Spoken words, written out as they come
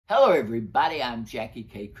Hello everybody, I'm Jackie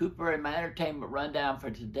K. Cooper, and my entertainment rundown for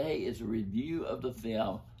today is a review of the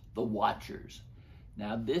film The Watchers.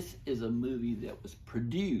 Now this is a movie that was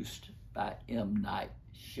produced by M. Night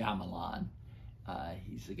Shyamalan.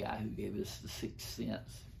 He's the guy who gave us The Sixth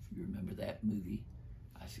Sense, if you remember that movie.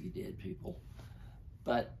 I see dead people.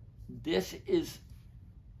 But this is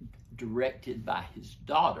directed by his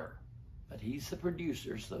daughter, but he's the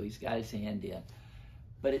producer, so he's got his hand in.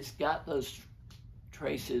 But it's got those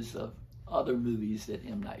traces of other movies that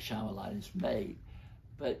M. Night Shyamalan has made.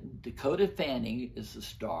 But Dakota Fanning is the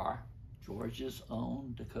star, Georgia's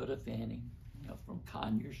own Dakota Fanning, from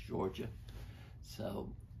Conyers, Georgia. So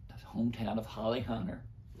that's hometown of Holly Hunter.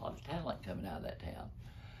 A lot of talent coming out of that town.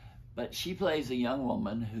 But she plays a young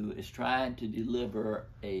woman who is trying to deliver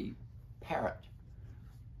a parrot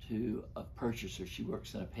to a purchaser. She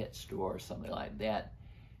works in a pet store or something like that.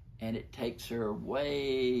 And it takes her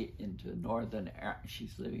way into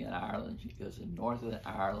she's living in Ireland. She goes to northern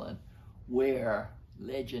Ireland, where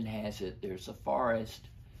legend has it there's a forest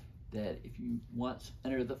that if you once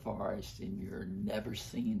enter the forest, then you're never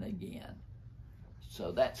seen again.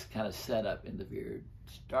 So that's kind of set up in the very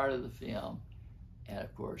start of the film. And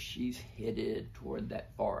of course, she's headed toward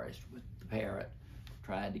that forest with the parrot,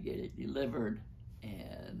 trying to get it delivered.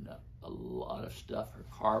 And a lot of stuff, her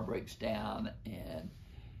car breaks down, and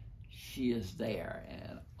she is there,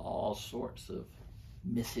 and all sorts of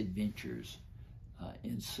misadventures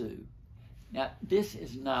ensue. Now, this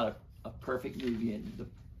is not a perfect movie, and the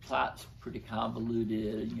plot's pretty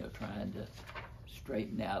convoluted, trying to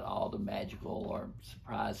straighten out all the magical or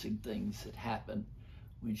surprising things that happen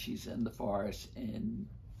when she's in the forest, and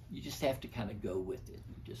you just have to kind of go with it.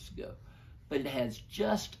 You just go. But it has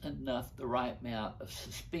just enough, the right amount of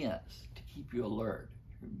suspense to keep you alert.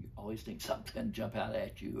 You always think something's going to jump out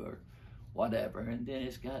at you or whatever, and then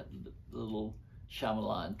it's got the little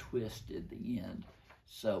Shyamalan twist at the end.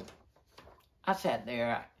 So I sat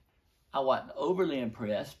there. I wasn't overly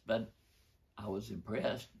impressed, but I was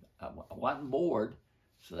impressed. I wasn't bored,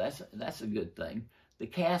 so that's a good thing. The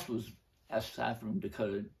cast was, aside from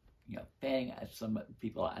Dakota Fanning, some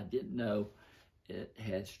people I didn't know. It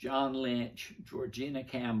has John Lynch, Georgina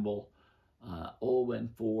Campbell, Olwen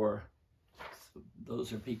Four. So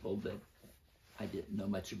those are people that I didn't know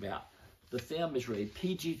much about. The film is rated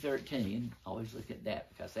PG-13. Always look at that,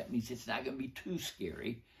 because that means it's not going to be too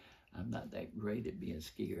scary. I'm not that great at being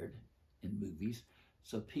scared in movies.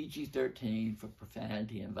 So PG-13 for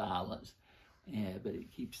profanity and violence, but it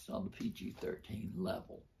keeps it on the PG-13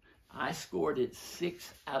 level. I scored it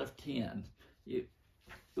 6 out of 10. It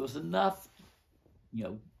was enough,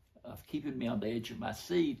 of keeping me on the edge of my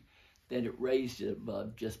seat, that it raised it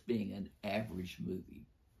above just being an average movie.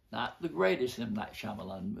 Not the greatest M. Night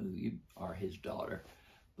Shyamalan movie or his daughter,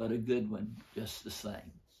 but a good one just the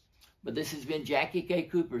same. But this has been Jackie K.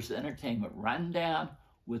 Cooper's Entertainment Rundown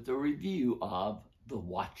with a review of The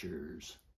Watchers.